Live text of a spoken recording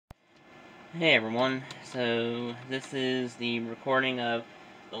Hey everyone, so this is the recording of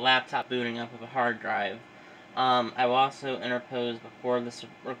the laptop booting up of a hard drive. I will also interpose before this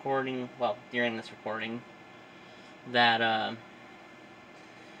recording, well, during this recording, that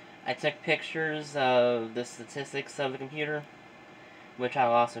I took pictures of the statistics of the computer, which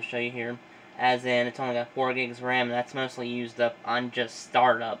I'll also show you here, as in it's only got 4 gigs RAM, and that's mostly used up on just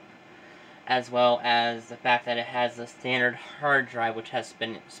startup, as well as the fact that it has a standard hard drive which has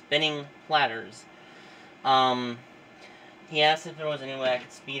spinning platters. He asked if there was any way I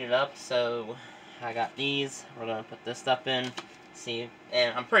could speed it up, so I got these. We're going to put this stuff in, see,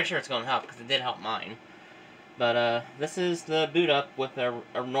 and I'm pretty sure it's going to help, because it did help mine. But, this is the boot up with a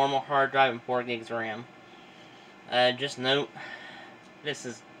normal hard drive and 4 gigs RAM. Just note, this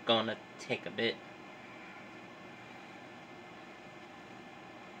is going to take a bit.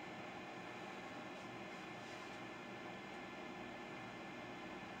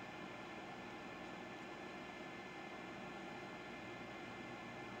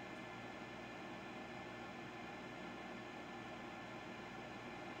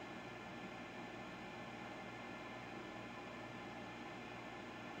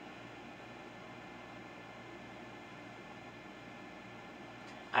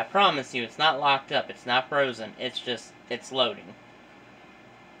 I promise you, it's not locked up, it's not frozen, it's just, it's loading.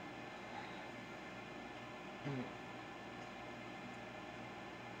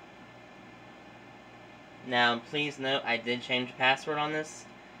 Now, please note, I did change the password on this.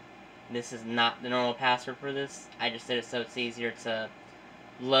 This is not the normal password for this. I just did it so it's easier to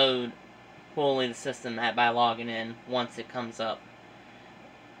load fully the system by logging in once it comes up.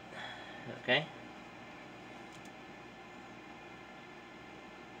 Okay.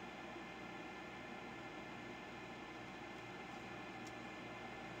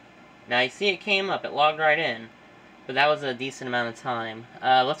 Now you see it came up, it logged right in, but that was a decent amount of time.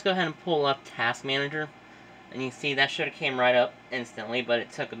 Let's go ahead and pull up Task Manager, and you see that should have came right up instantly, but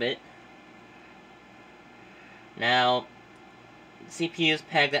it took a bit. Now, CPU is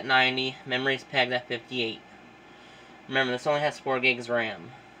pegged at 90, memory is pegged at 58. Remember, this only has 4 gigs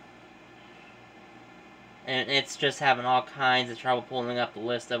RAM. And it's just having all kinds of trouble pulling up the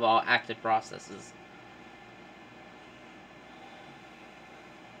list of all active processes.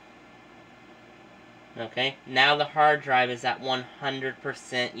 Okay, now the hard drive is at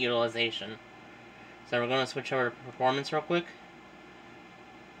 100% utilization. So we're going to switch over to performance real quick.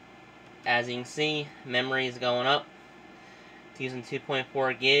 As you can see, memory is going up. It's using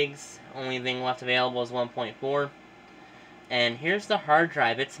 2.4 gigs. Only thing left available is 1.4. And here's the hard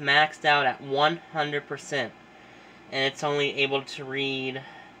drive. It's maxed out at 100%. And it's only able to read,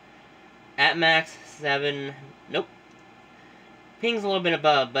 at max, 7... Nope. Ping's a little bit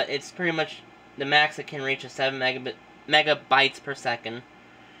above, but it's pretty much the max it can reach is 7 megabytes per second.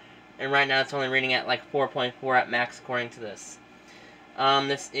 And right now it's only reading at like 4.4 at max according to this.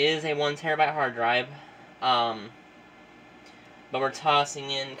 This is a 1 terabyte hard drive. But we're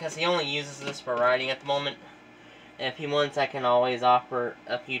tossing in, because he only uses this for writing at the moment. If he wants, I can always offer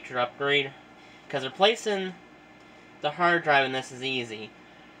a future upgrade, because replacing the hard drive in this is easy.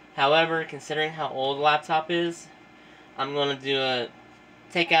 However, considering how old the laptop is, I'm going to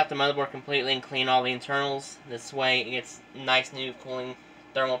take out the motherboard completely and clean all the internals. This way it gets nice new cooling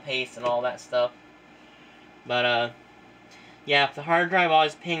thermal paste and all that stuff. But yeah, if the hard drive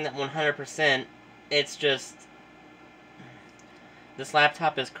always pinged at 100%, it's just, this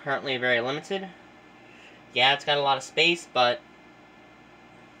laptop is currently very limited. Yeah, it's got a lot of space, but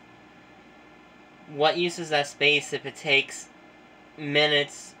what use is that space if it takes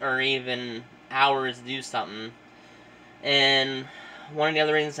minutes or even hours to do something? And one of the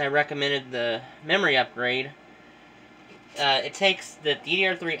other reasons I recommended the memory upgrade, it takes the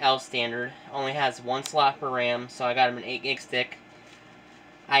DDR3L standard, only has 1 slot for RAM, so I got him an 8 gig stick.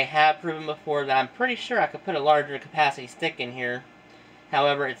 I have proven before that I'm pretty sure I could put a larger capacity stick in here.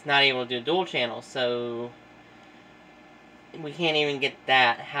 However, it's not able to do dual channel, so we can't even get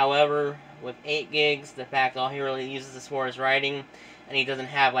that. However, with 8 gigs, the fact all he really uses this for is writing, and he doesn't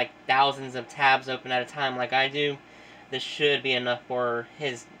have like thousands of tabs open at a time like I do, this should be enough for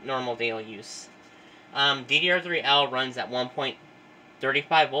his normal daily use. DDR3L runs at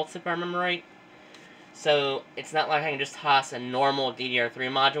 1.35 volts if I remember right. So it's not like I can just toss a normal DDR3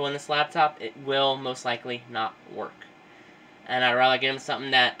 module in this laptop. It will most likely not work. And I'd rather get him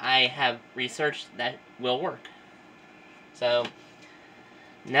something that I have researched that will work. So,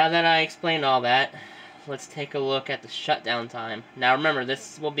 now that I explained all that, let's take a look at the shutdown time. Now remember,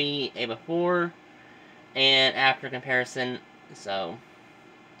 this will be a before and after comparison, so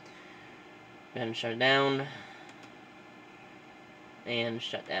go ahead and shut it down, and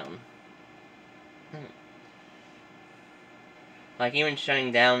shut down. Like, even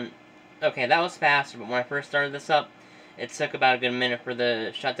shutting down... Okay, that was faster, but when I first started this up, it took about a good minute for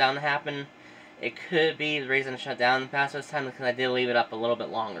the shutdown to happen. It could be the reason it shut down faster this time because I did leave it up a little bit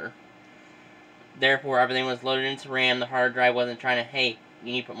longer. Therefore, everything was loaded into RAM. The hard drive wasn't trying to, hey,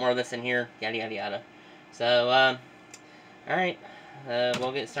 you need to put more of this in here, yada yada yada. So, alright,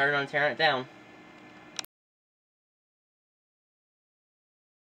 we'll get started on tearing it down.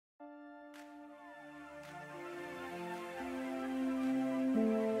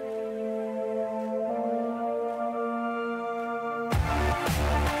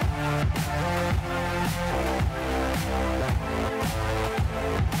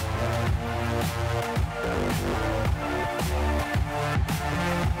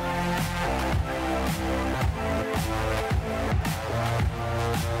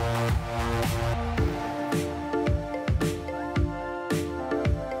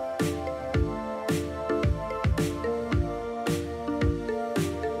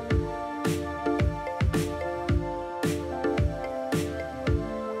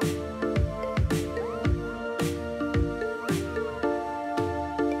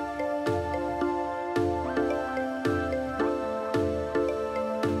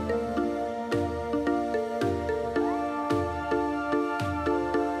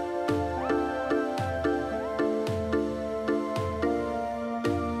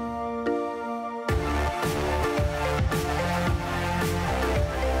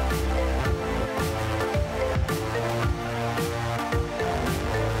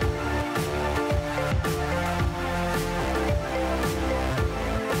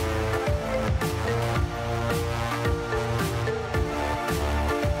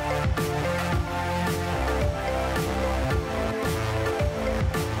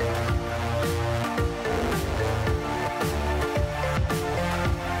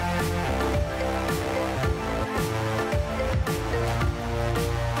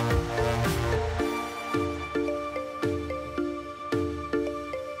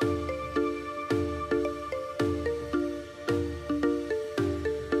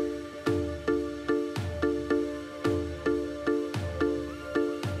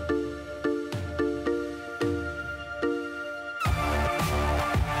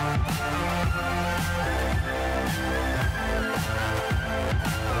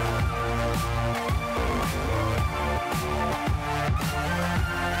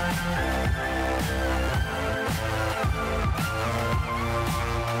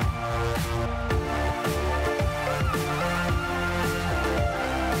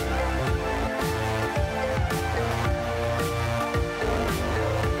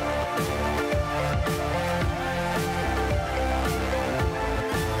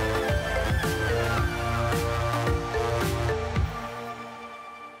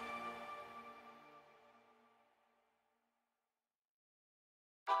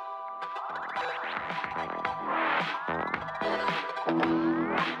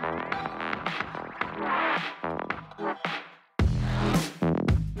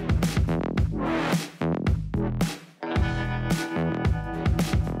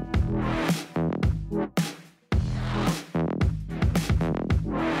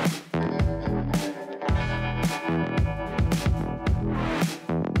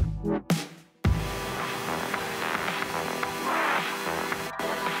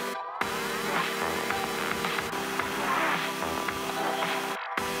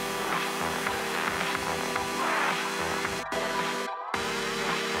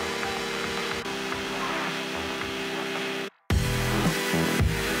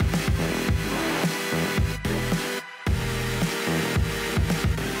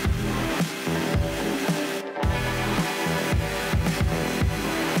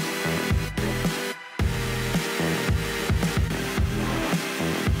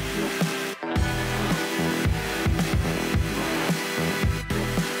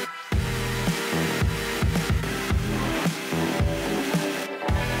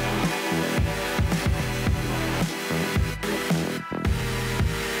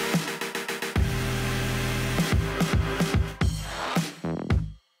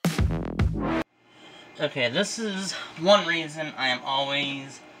 Okay, this is one reason I am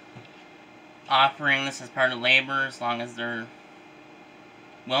always offering this as part of labor, as long as they're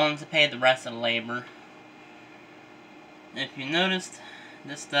willing to pay the rest of the labor. If you noticed,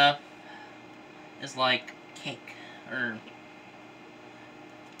 this stuff is like cake, or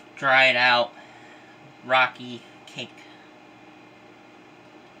dried out, rocky cake.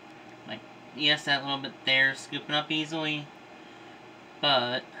 Like, yes, that little bit there, scooping up easily,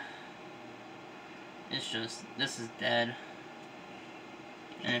 but it's just, this is dead.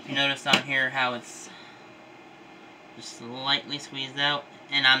 And if you notice on here how it's just slightly squeezed out,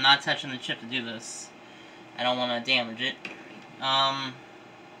 and I'm not touching the chip to do this. I don't want to damage it. I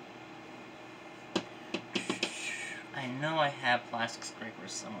know I have plastic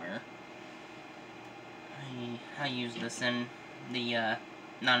scrapers somewhere. I use this in the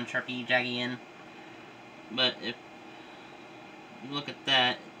non-Sharpie Jaggy in. But if you look at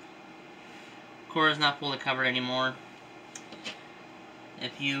that, core is not fully covered anymore.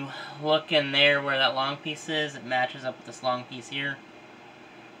 If you look in there where that long piece is, it matches up with this long piece here.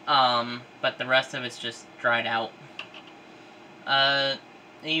 But the rest of it's just dried out.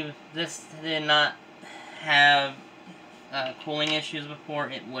 This did not have cooling issues before.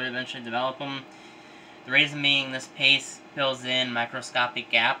 It would eventually develop them. The reason being, this paste fills in microscopic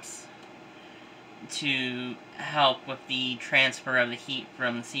gaps to help with the transfer of the heat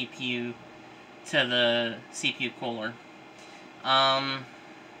from the CPU to the CPU cooler. I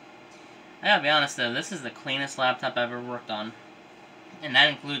gotta be honest though, this is the cleanest laptop I've ever worked on. And that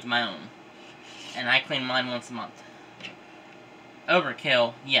includes my own. And I clean mine once a month.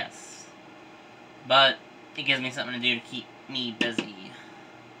 Overkill, yes. But it gives me something to do to keep me busy.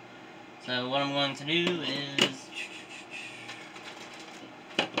 So what I'm going to do is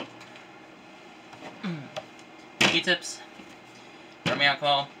Q-tips, rubbing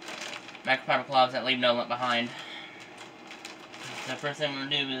alcohol, microfiber cloths that leave no lint behind. The first thing I'm going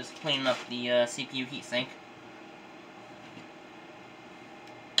to do is clean up the CPU heatsink.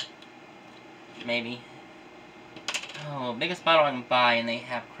 Maybe. Oh, biggest bottle I can buy, and they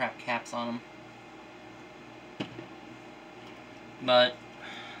have crap caps on them. But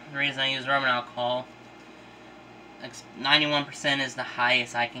the reason I use rubbing alcohol, 91% is the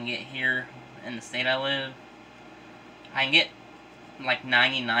highest I can get here in the state I live. I can get like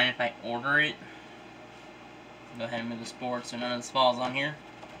 99 if I order it. Go ahead and move the sport so none of this falls on here.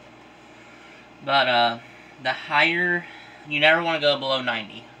 But the higher, you never want to go below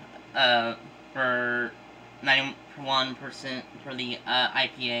 90. For 91% for the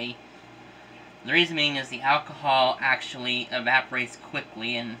IPA. The reason being is the alcohol actually evaporates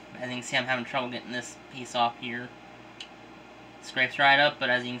quickly, and as you can see I'm having trouble getting this piece off here. Scrapes right up, but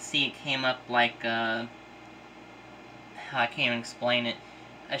as you can see it came up like, I can't even explain it,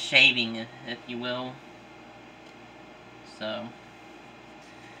 a shaving, if you will. So,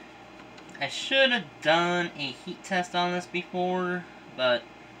 I should have done a heat test on this before, but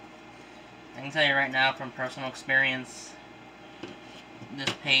I can tell you right now from personal experience, this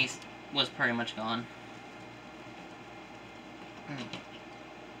paste was pretty much gone.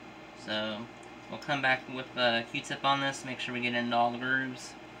 So, we'll come back with a Q-tip on this, make sure we get into all the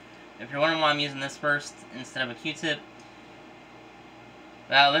grooves. If you're wondering why I'm using this first instead of a Q-tip,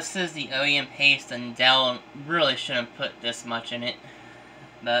 well, this is the OEM paste, and Dell really shouldn't put this much in it.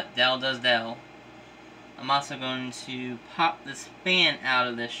 But Dell does Dell. I'm also going to pop this fan out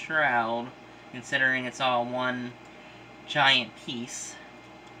of this shroud, considering it's all one giant piece.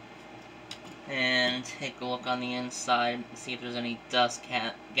 And take a look on the inside and see if there's any dust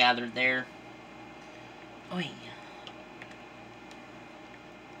gathered there. Oi.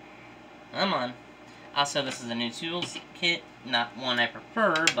 Come on. Also, this is a new tools kit. Not one I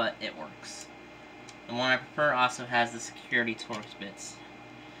prefer, but it works. The one I prefer also has the security Torx bits.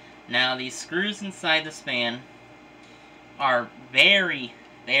 Now, these screws inside this fan are very,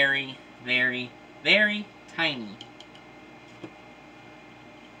 very, very, very tiny.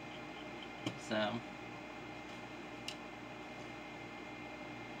 So,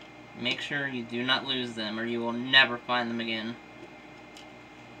 make sure you do not lose them, or you will never find them again.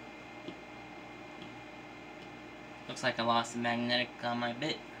 Looks like I lost the magnetic on my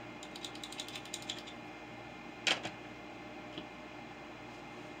bit.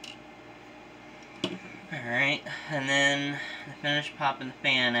 Alright, and then to finish popping the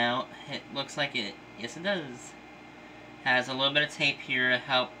fan out, it looks like it, yes it does, has a little bit of tape here to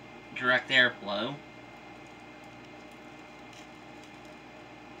help direct airflow.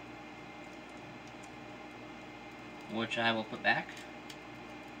 Which I will put back.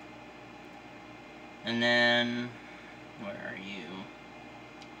 And then, where are you?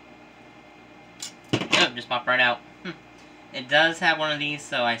 Oh, just popped right out. It does have one of these,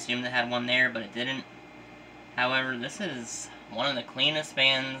 so I assumed it had one there, but it didn't. However, this is one of the cleanest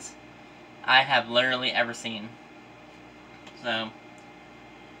fans I have literally ever seen. So,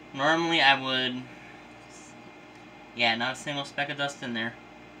 normally I would, yeah, not a single speck of dust in there.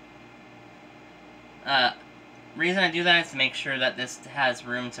 Reason I do that is to make sure that this has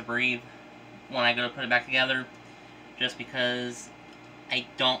room to breathe when I go to put it back together. Just because I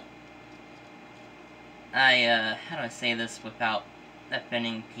don't, how do I say this without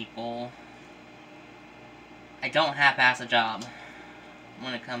offending people. I don't half-ass a job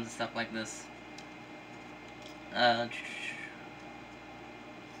when it comes to stuff like this. Well,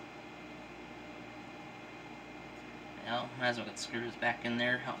 might as well get the screws back in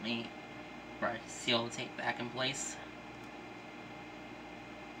there. Help me seal the tape back in place.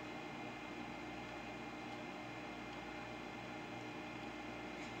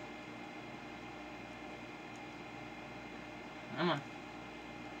 Come on.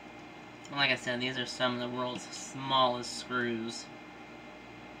 Like I said, these are some of the world's smallest screws.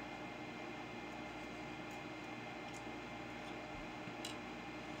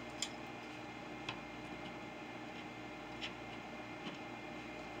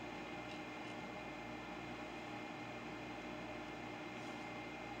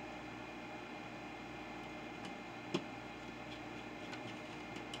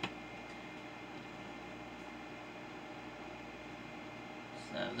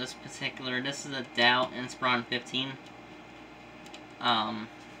 This is a Dell Inspiron 15.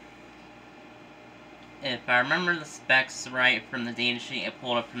 If I remember the specs right from the datasheet I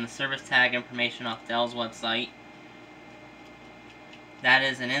pulled up from the service tag information off Dell's website, that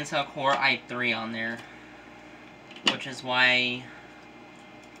is an Intel Core i3 on there, which is why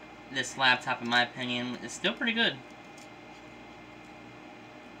this laptop, in my opinion, is still pretty good.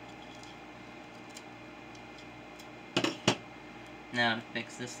 Now to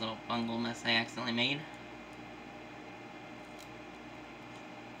fix this little bungle mess I accidentally made.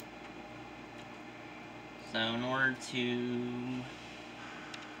 So in order to...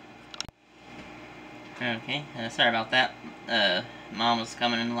 Okay, sorry about that. Mom was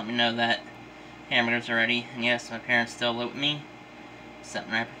coming in to let me know that hamburgers are ready. And yes, my parents still live with me.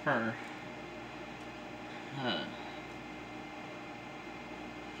 Something I prefer. So...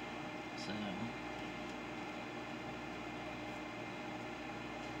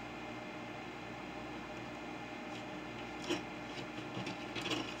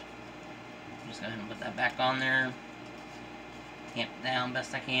 Just go ahead and put that back on there. Tamp it down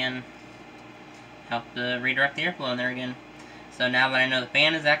best I can. Help to redirect the airflow in there again. So now that I know the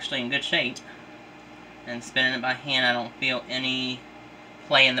fan is actually in good shape, and spinning it by hand I don't feel any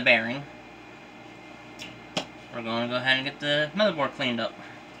play in the bearing, we're going to go ahead and get the motherboard cleaned up.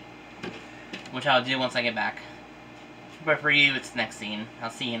 Which I'll do once I get back. But for you, it's the next scene. I'll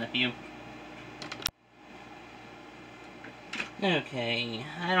see you in a few. Okay,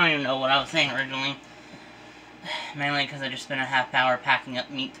 I don't even know what I was saying originally. Mainly because I just spent a half hour packing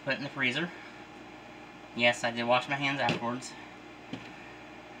up meat to put in the freezer. Yes, I did wash my hands afterwards.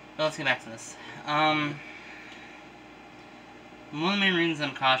 But let's get back to this. One of the main reasons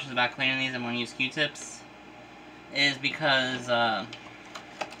I'm cautious about cleaning these and want to use Q-tips is because they're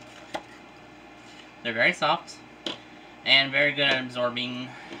very soft and very good at absorbing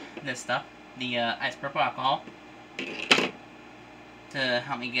this stuff, the isopropyl alcohol, to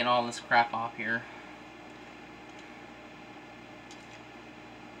help me get all this crap off here.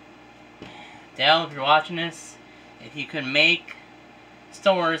 Dell, if you're watching this, if you could make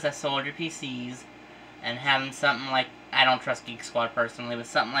stores that sold your PCs and have them something like, I don't trust Geek Squad personally, but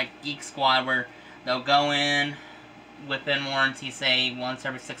something like Geek Squad where they'll go in within warranty, say once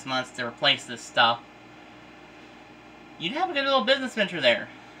every 6 months to replace this stuff, you'd have a good little business venture there.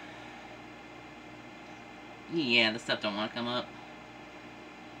 Yeah, this stuff don't want to come up.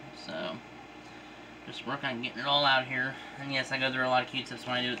 So, just work on getting it all out here. And yes, I go through a lot of Q-tips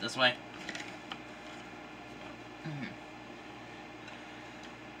when I do it this way.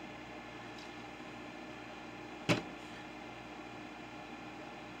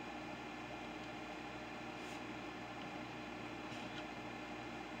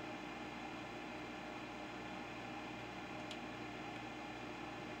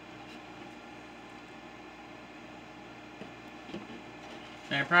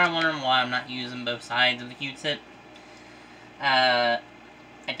 So you're probably wondering why I'm not using both sides of the Q-tip. I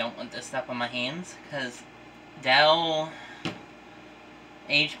don't want this stuff on my hands, because Dell,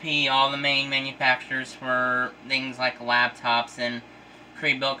 HP, all the main manufacturers for things like laptops and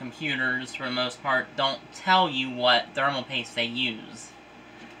pre-built computers, for the most part, don't tell you what thermal paste they use.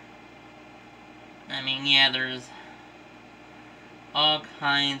 I mean, yeah, there's all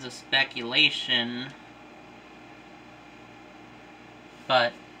kinds of speculation,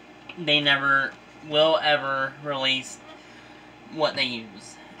 but they never will ever release what they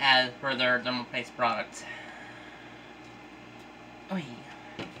use as for their thermal paste product. Oy.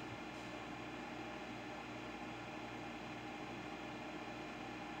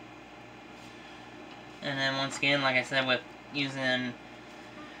 And then once again, like I said, with using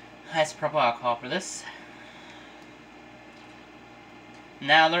isopropyl alcohol for this,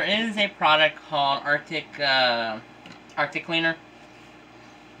 Now there is a product called Arctic Cleaner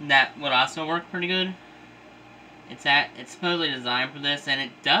that would also work pretty good. It's supposedly designed for this, and it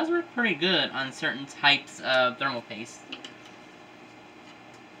does work pretty good on certain types of thermal paste.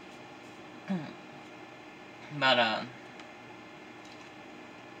 But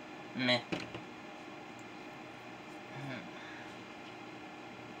meh.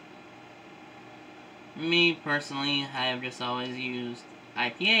 Me personally, I have just always used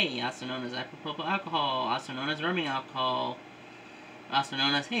IPA, also known as isopropyl alcohol, also known as rubbing alcohol, also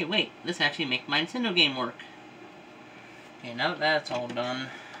known as, hey wait, this actually makes my Nintendo game work. Okay, now that that's all done,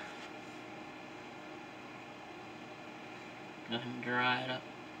 go ahead and dry it up.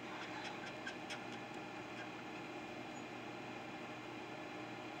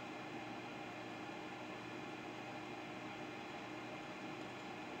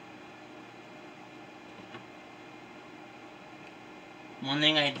 One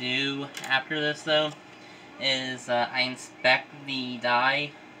thing I do after this though is I inspect the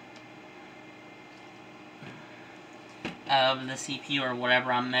die of the CPU or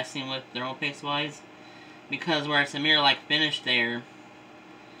whatever I'm messing with thermal paste wise, because where it's a mere like finish there,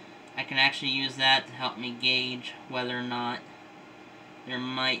 I can actually use that to help me gauge whether or not there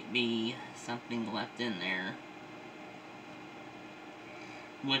might be something left in there,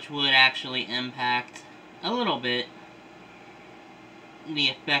 which would actually impact a little bit the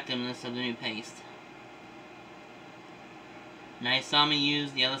effectiveness of the new paste. Now you saw me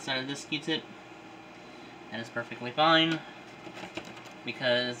use the other side of this Q-tip. That is perfectly fine,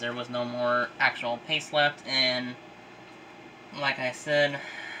 because there was no more actual paste left, and like I said,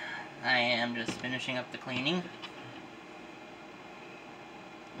 I am just finishing up the cleaning.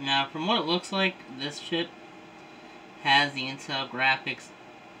 Now from what it looks like, this chip has the Intel graphics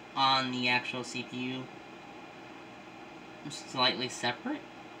on the actual CPU slightly separate.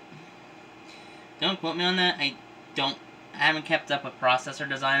 Don't quote me on that. I haven't kept up with processor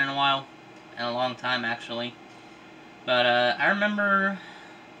design in a while. In a long time, actually. But I remember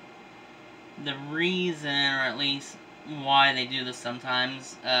the reason, or at least why they do this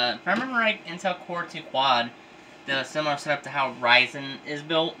sometimes. If I remember right, Intel Core 2 Quad did a similar setup to how Ryzen is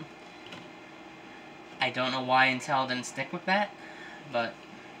built. I don't know why Intel didn't stick with that, but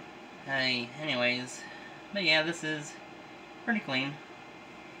hey, anyways. But yeah, this is pretty clean.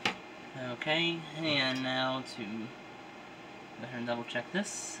 Okay, and now to go ahead and double check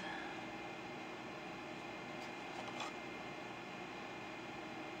this.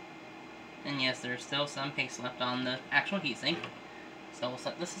 And yes, there's still some paste left on the actual heatsink. So we'll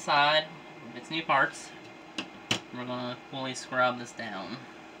set this aside with its new parts. We're going to fully scrub this down.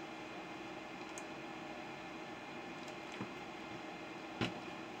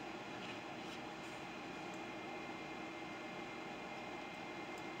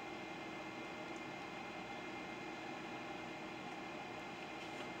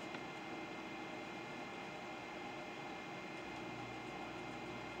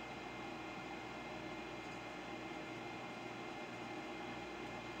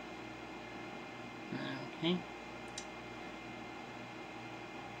 Okay.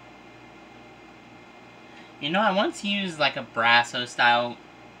 You know, I once used like a Brasso style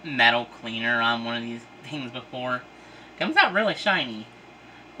metal cleaner on one of these things before. Comes out really shiny,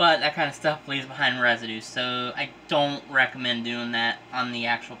 but that kind of stuff leaves behind residue, so I don't recommend doing that on the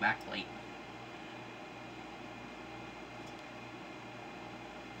actual backplate.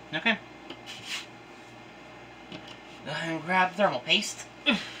 Okay. Go ahead and grab thermal paste.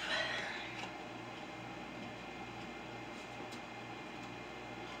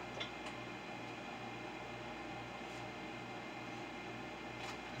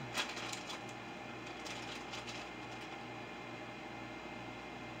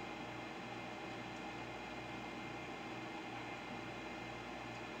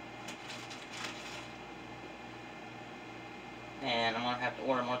 And I'm going to have to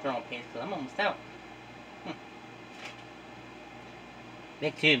order more thermal paste because I'm almost out.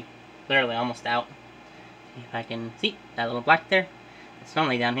 Big tube. Clearly almost out. If I can see that little black there, it's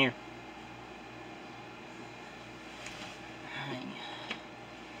normally down here.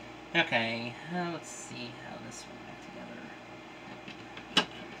 Okay, let's see how this will back together.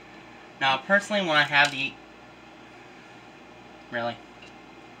 Now, personally, when I have the... Really?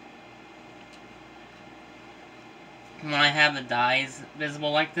 When I have the dies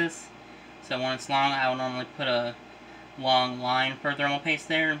visible like this, so when it's long, I will normally put a long line for thermal paste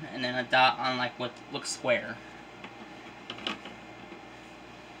there, and then a dot on like what looks square.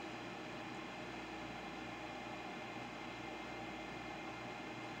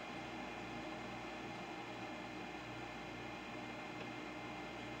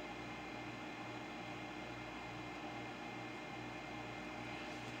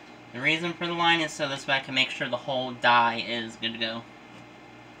 The reason for the line is so this way I can make sure the whole die is good to go.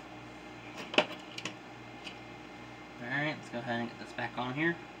 Alright, let's go ahead and get this back on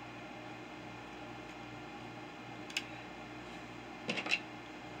here.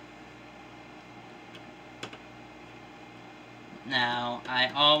 Now, I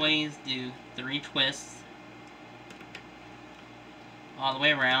always do 3 twists all the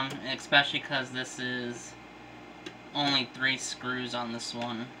way around, especially because this is only 3 screws on this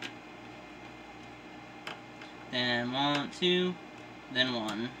one. Then 1, 2, then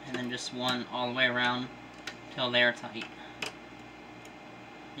 1, and then just 1 all the way around till they're tight.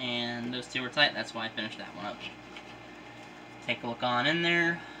 And those 2 are tight, that's why I finished that one up. Take a look on in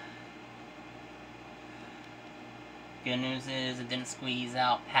there. Good news is it didn't squeeze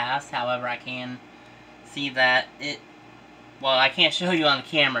out past, however I can see that well, I can't show you on the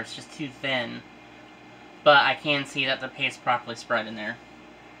camera, it's just too thin. But I can see that the paste properly spread in there.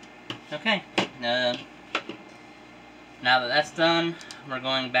 Okay, now that that's done, we're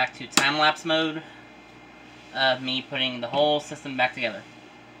going back to time-lapse mode of me putting the whole system back together.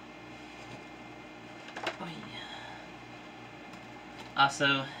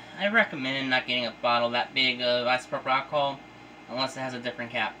 Also, I recommend not getting a bottle that big of isopropyl alcohol unless it has a different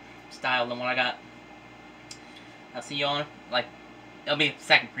cap style than what I got. I'll see you all it'll be a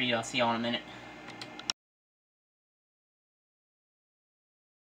second for you. I'll see you all in a minute.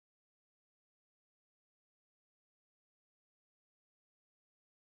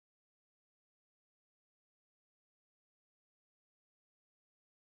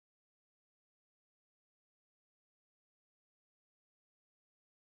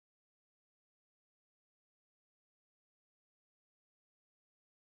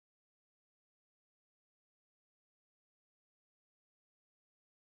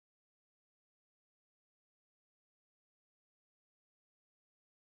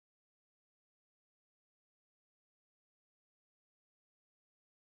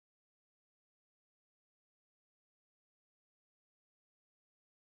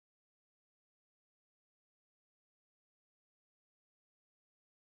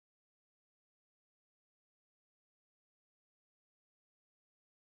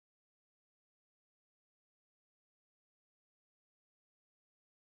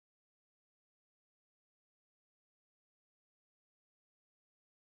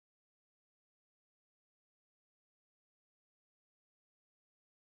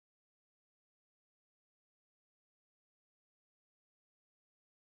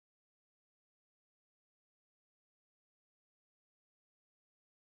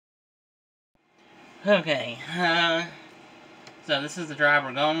 Okay, so this is the drive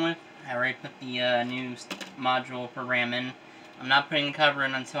we're going with. I already put the new module for RAM in. I'm not putting the cover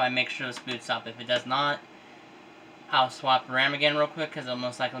in until I make sure this boots up. If it does not, I'll swap the RAM again real quick because it'll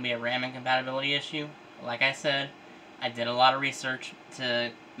most likely be a RAM incompatibility issue. Like I said, I did a lot of research to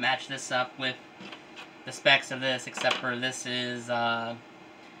match this up with the specs of this, except for this is 8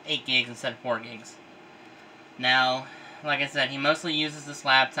 gigs instead of 4 gigs. Now, like I said, he mostly uses this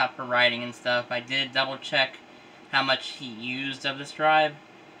laptop for writing and stuff. I did double check how much he used of this drive.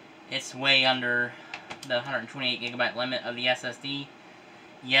 It's way under the 128 gigabyte limit of the SSD.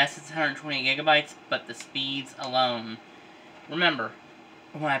 Yes, it's 128 gigabytes, but the speeds alone. Remember,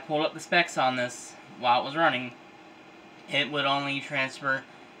 when I pulled up the specs on this while it was running, it would only transfer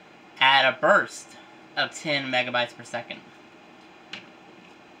at a burst of 10 megabytes per second.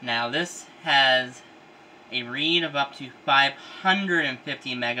 Now this has a read of up to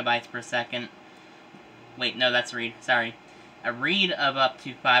 550 megabytes per second. Wait, no, that's a read. Sorry. A read of up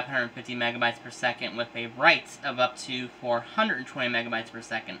to 550 megabytes per second with a write of up to 420 megabytes per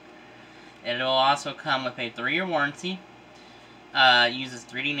second. It will also come with a 3-year warranty. Uses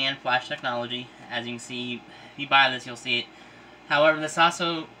 3D NAND flash technology. As you can see, if you buy this, you'll see it. However, this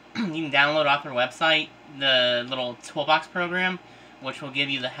also, you can download off their website the little toolbox program, which will give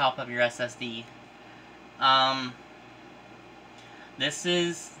you the help of your SSD. This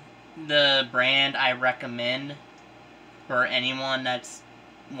is the brand I recommend for anyone that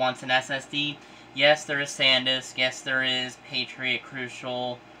wants an SSD. Yes, there is SanDisk. Yes, there is Patriot,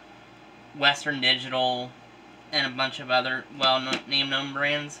 Crucial, Western Digital, and a bunch of other well-named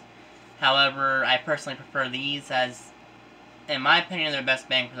brands. However, I personally prefer these as, in my opinion, they're the best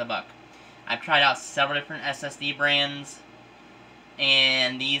bang for the buck. I've tried out several different SSD brands,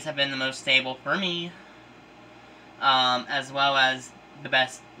 and these have been the most stable for me, as well as the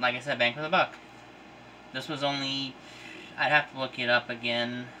best, like I said, bang for the buck. This was only, I'd have to look it up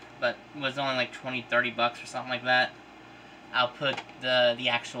again, but it was only like 20-30 bucks or something like that. I'll put the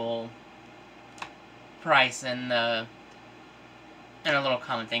actual price in the and a little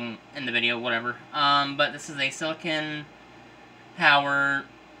comment thing in the video, whatever. But this is a silicon power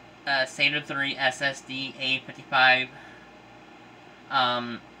SATA 3 SSD A55.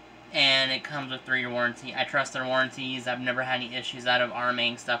 And it comes with 3-year warranty. I trust their warranties. I've never had any issues out of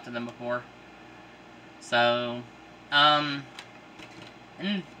RMAing stuff to them before. So, and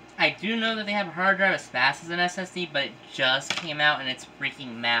I do know that they have a hard drive as fast as an SSD, but it just came out and it's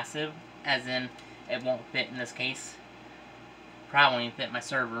freaking massive, as in it won't fit in this case. Probably won't even fit my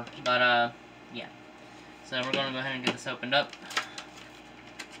server, but yeah. So we're going to go ahead and get this opened up.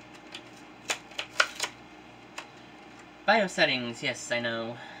 BIOS settings, yes, I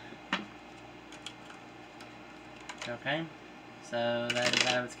know. Okay, so that is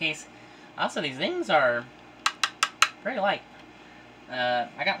out of its case. Also, these things are very light. I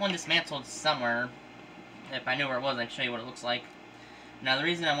got one dismantled somewhere. If I knew where it was, I'd show you what it looks like. Now, the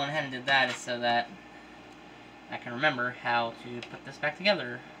reason I went ahead and did that is so that I can remember how to put this back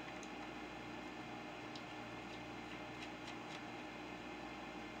together.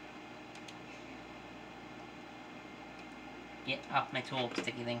 Get off my tool,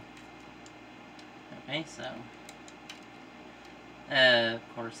 sticky thing. Okay, so of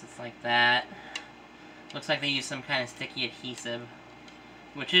course it's like that. Looks like they use some kind of sticky adhesive,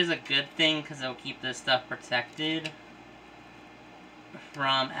 which is a good thing because it'll keep this stuff protected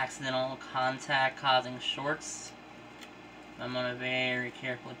from accidental contact causing shorts. I'm going to very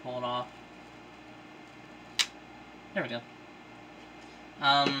carefully pull it off. There we go.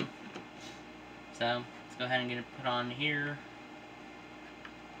 So let's go ahead and get it put on here.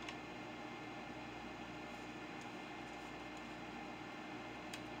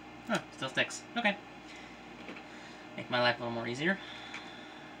 Huh, still sticks. Okay. Make my life a little more easier.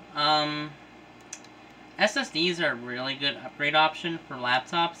 SSDs are a really good upgrade option for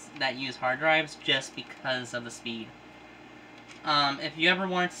laptops that use hard drives just because of the speed. If you ever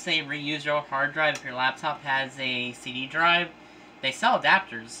wanted to, say, reuse your hard drive if your laptop has a CD drive, they sell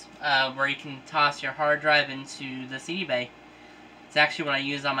adapters where you can toss your hard drive into the CD bay. It's actually what I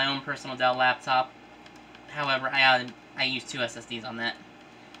use on my own personal Dell laptop. However, I use 2 SSDs on that.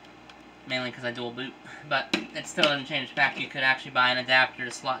 Mainly because I dual boot. But it still doesn't change the fact you could actually buy an adapter to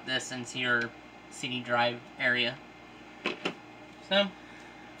slot this into your CD drive area. So,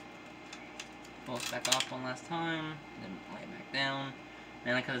 pull this back off one last time, then lay it back down.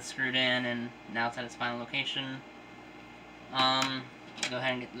 Mainly because it's screwed in and now it's at its final location. Go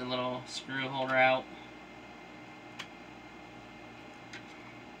ahead and get the little screw holder out.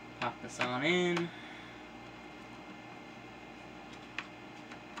 Pop this on in.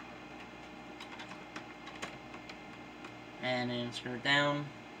 And then screw it down.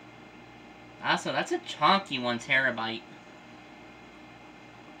 Also, that's a chunky 1 terabyte.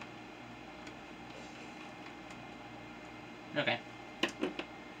 Okay.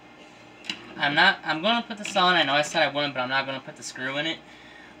 I'm going to put this on. I know I said I wouldn't, but I'm not going to put the screw in it.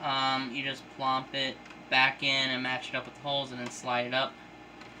 You just plump it back in and match it up with the holes and then slide it up.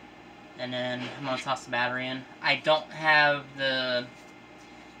 And then I'm going to toss the battery in. I don't have the,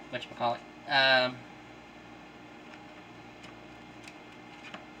 whatchamacallit,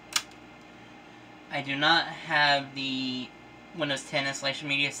 I do not have the Windows 10 installation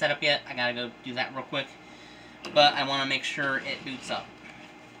media set up yet. I gotta go do that real quick. But I want to make sure it boots up.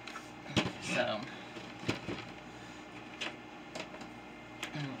 So,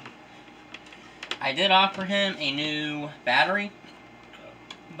 I did offer him a new battery,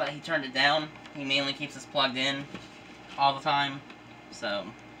 but he turned it down. He mainly keeps this plugged in all the time. So,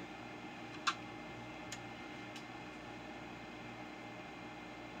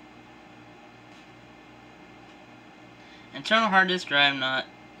 internal hard disk drive not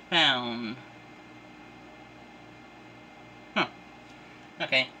found. Huh.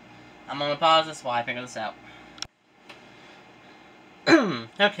 Okay. I'm gonna pause this while I figure this out.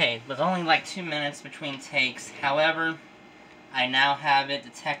 Okay, it was only like 2 minutes between takes. However, I now have it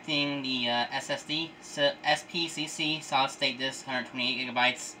detecting the SSD, SPCC, solid state disk, 128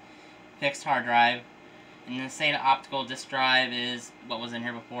 gigabytes, fixed hard drive. And the SATA optical disk drive is what was in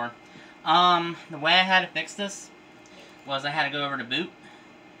here before. The way I had to fix this was I had to go over to boot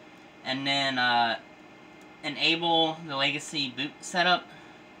and then enable the legacy boot setup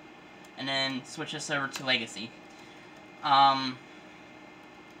and then switch this over to legacy.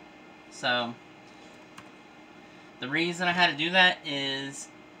 So the reason I had to do that is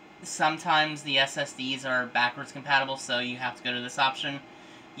sometimes the SSDs are backwards compatible, so you have to go to this option.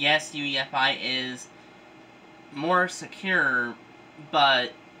 Yes, UEFI is more secure,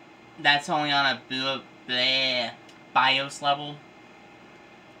 but that's only on a BIOS level.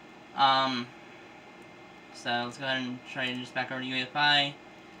 So let's go ahead and try to just back over to UEFI.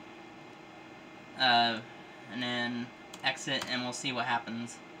 And then exit, and we'll see what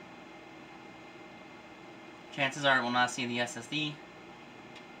happens. Chances are it will not see the SSD.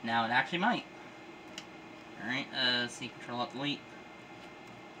 Now it actually might. Alright, C Control Alt Delete.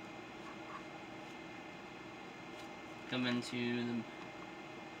 Go into the...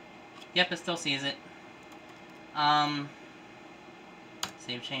 Yep, it still sees it.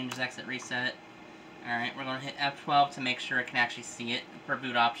 Save changes, exit, reset. Alright, we're going to hit F12 to make sure it can actually see it for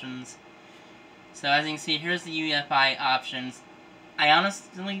boot options. So as you can see, here's the UEFI options. I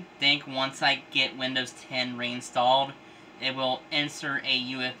honestly think once I get Windows 10 reinstalled, it will insert a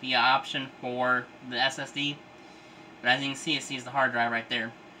UEFI option for the SSD. But as you can see, it sees the hard drive right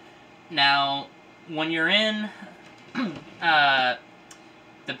there. Now, when you're in the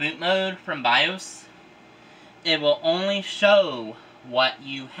boot mode from BIOS, it will only show what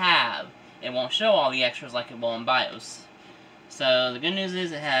you have. It won't show all the extras like it will in BIOS. So the good news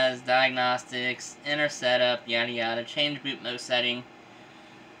is it has diagnostics, inner setup, yada yada, change boot mode setting.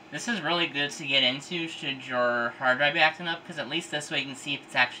 This is really good to get into should your hard drive be acting up, because at least this way you can see if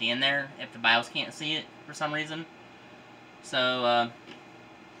it's actually in there, if the BIOS can't see it for some reason. So,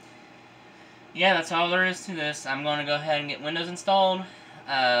 yeah, that's all there is to this. I'm going to go ahead and get Windows installed,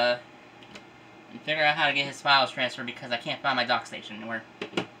 and figure out how to get his files transferred, because I can't find my dock station anywhere.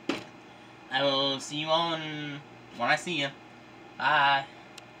 I will see you all when I see you. Bye.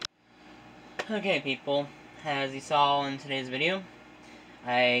 Okay, people, as you saw in today's video,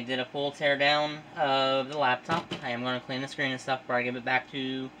 I did a full teardown of the laptop. I am going to clean the screen and stuff before I give it back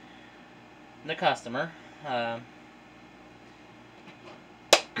to the customer.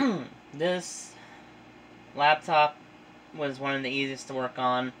 This laptop was one of the easiest to work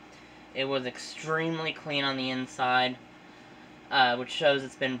on. It was extremely clean on the inside, which shows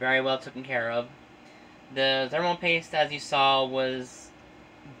it's been very well taken care of. The thermal paste, as you saw, was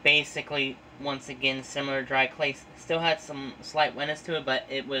basically, once again, similar to dry clay. Still had some slight wetness to it, but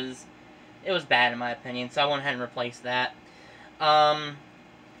it was bad in my opinion, so I went ahead and replaced that. I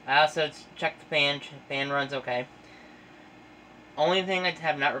also checked the fan. The fan runs okay. Only thing I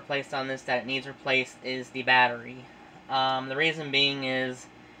have not replaced on this that it needs replaced is the battery. The reason being is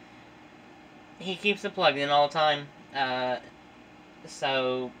he keeps it plugged in all the time,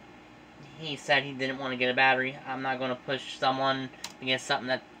 so he said he didn't want to get a battery. I'm not going to push someone to get something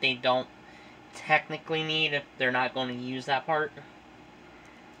that they don't technically need if they're not going to use that part.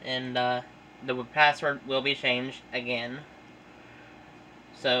 And the password will be changed again.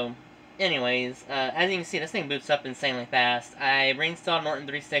 So, anyways, as you can see, this thing boots up insanely fast. I reinstalled Norton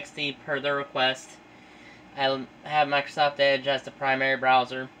 360 per their request. I have Microsoft Edge as the primary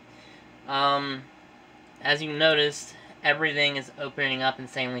browser. As you noticed, everything is opening up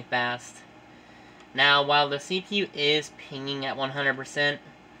insanely fast. Now, while the CPU is pinging at 100%,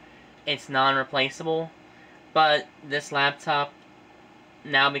 it's non-replaceable. But this laptop,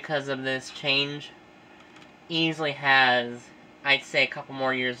 now because of this change, easily has, I'd say, a couple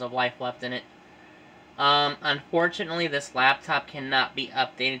more years of life left in it. Unfortunately, this laptop cannot be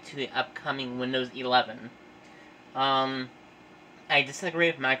updated to the upcoming Windows 11. I disagree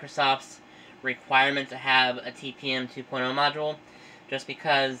with Microsoft's requirement to have a TPM 2.0 module, just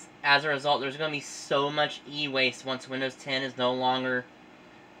because, as a result, there's going to be so much e-waste once Windows 10 is no longer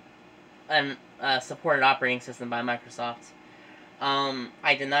a supported operating system by Microsoft.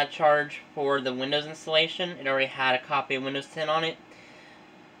 I did not charge for the Windows installation. It already had a copy of Windows 10 on it.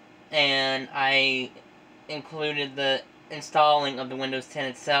 And I included the installing of the Windows 10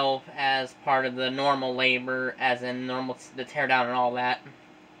 itself as part of the normal labor, as in the teardown and all that.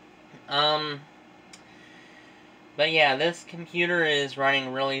 But yeah, this computer is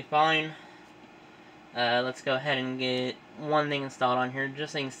running really fine. Let's go ahead and get one thing installed on here,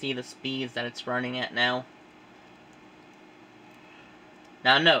 just so you can see the speeds that it's running at now.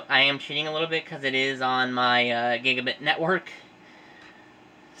 Now, note, I am cheating a little bit because it is on my gigabit network.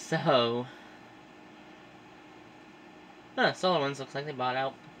 So, SolarWinds looks like they bought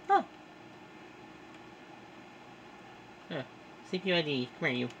out. Huh. CPU ID, come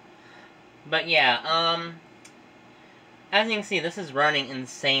here, you. But yeah, as you can see, this is running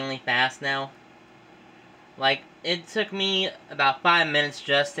insanely fast now. Like, it took me about 5 minutes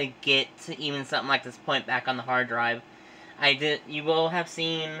just to get to even something like this point back on the hard drive. You will have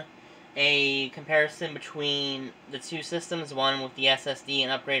seen a comparison between the two systems, one with the SSD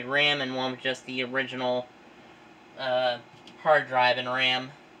and upgraded RAM, and one with just the original hard drive and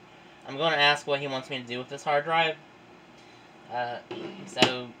RAM. I'm going to ask what he wants me to do with this hard drive.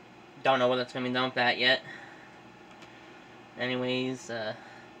 So, don't know what that's going to be done with that yet. Anyways,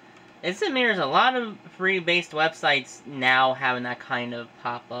 It's there's a lot of free-based websites now having that kind of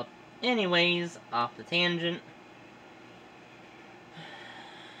pop-up. Anyways, off the tangent.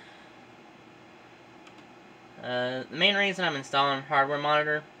 The main reason I'm installing hardware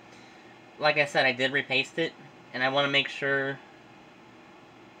monitor, like I said, I did repaste it, and I want to make sure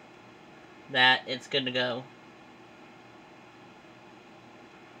that it's good to go.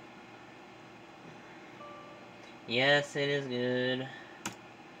 Yes, it is good.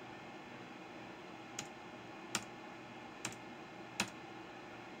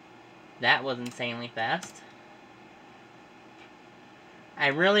 That was insanely fast. I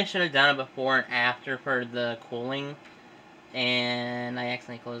really should have done it before and after for the cooling, and I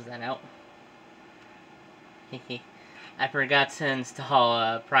accidentally closed that out. I forgot to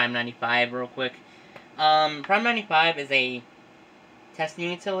install Prime 95 real quick. Prime 95 is a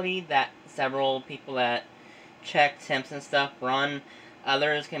testing utility that several people that check temps and stuff run.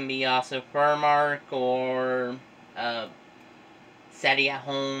 Others can be also Furmark or SETI at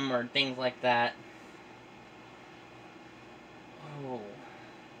home or things like that. Oh.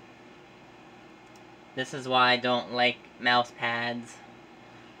 This is why I don't like mouse pads.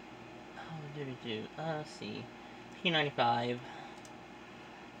 Oh, let's see. P95.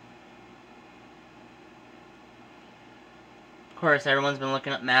 Of course, everyone's been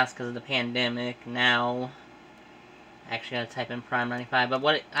looking up masks because of the pandemic. Now, I actually gotta type in Prime 95. But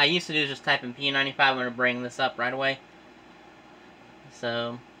what I used to do is just type in P95. I'm gonna bring this up right away.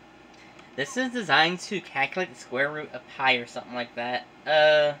 So, this is designed to calculate the square root of pi or something like that.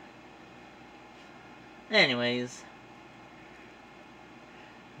 Anyways.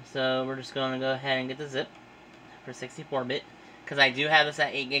 So, we're just gonna go ahead and get the zip for 64-bit. Because I do have this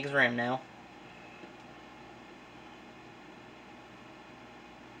at 8 gigs RAM now.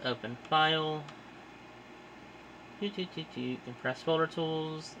 Open file. Compress folder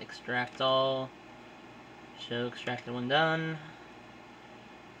tools. Extract all. Show extracted when done.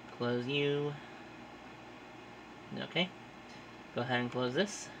 Close U. Okay. Go ahead and close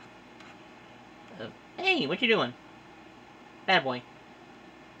this. Hey, what you doing? Bad boy.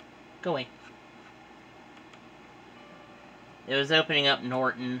 Go away. It was opening up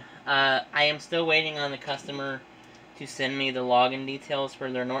Norton. I am still waiting on the customer to send me the login details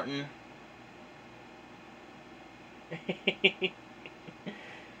for their Norton.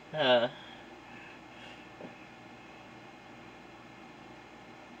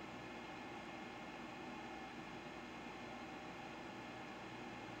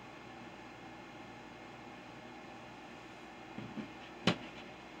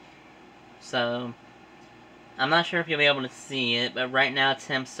 So, I'm not sure if you'll be able to see it, but right now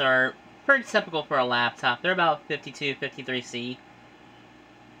temps are pretty typical for a laptop. They're about 52, 53 C.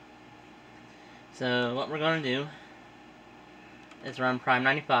 So, what we're going to do is run Prime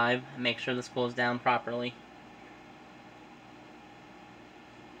 95 and make sure this cools down properly.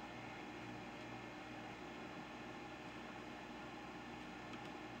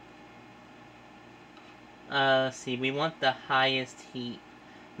 Let's see, we want the highest heat.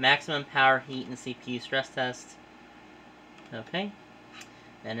 Maximum power heat in CPU stress test. Okay.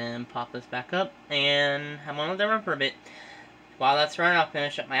 And then pop this back up, and I'm gonna let that run for a bit. While that's running, I'll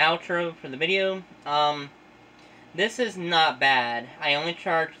finish up my outro for the video. This is not bad. I only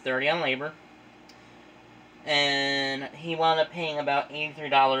charged $30 on labor. And he wound up paying about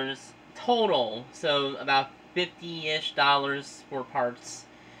 $83 total. So about $50-ish for parts.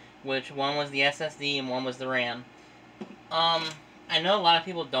 Which one was the SSD and one was the RAM. I know a lot of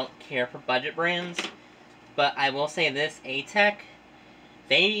people don't care for budget brands. But I will say this, ATEC,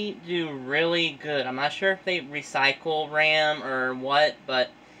 they do really good. I'm not sure if they recycle RAM or what, but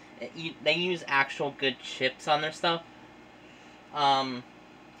they use actual good chips on their stuff. I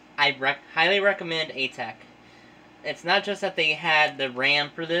highly recommend ATEC. It's not just that they had the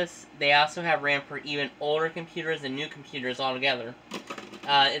RAM for this, they also have RAM for even older computers and new computers altogether.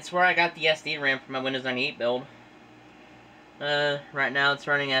 It's where I got the SD RAM for my Windows 98 build. Right now it's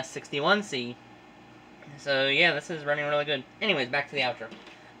running at 61C. So yeah, this is running really good. Anyways, back to the outro.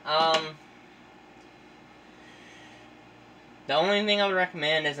 The only thing I would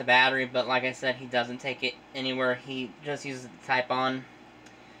recommend is a battery, but like I said, he doesn't take it anywhere. He just uses the Type-On.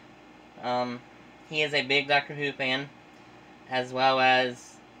 He is a big Doctor Who fan, as well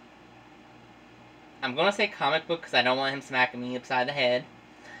as, I'm going to say comic book because I don't want him smacking me upside the head.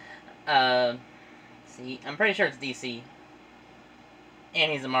 See, I'm pretty sure it's DC.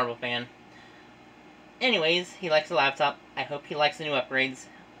 And he's a Marvel fan. Anyways, he likes the laptop. I hope he likes the new upgrades.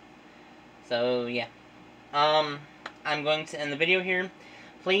 So, yeah. I'm going to end the video here.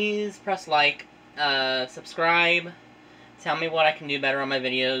 Please press like, subscribe, tell me what I can do better on my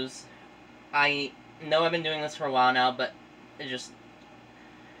videos. I know I've been doing this for a while now, but it just...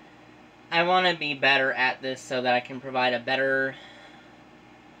 I want to be better at this so that I can provide a better...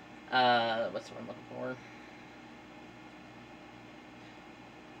 what's the word I'm looking for?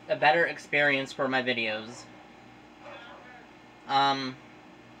 A better experience for my videos.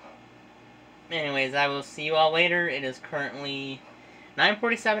 Anyways, I will see you all later. It is currently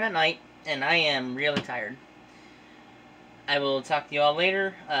 9:47 at night, and I am really tired. I will talk to you all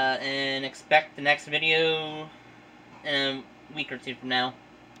later, and expect the next video in a week or two from now.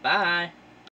 Bye!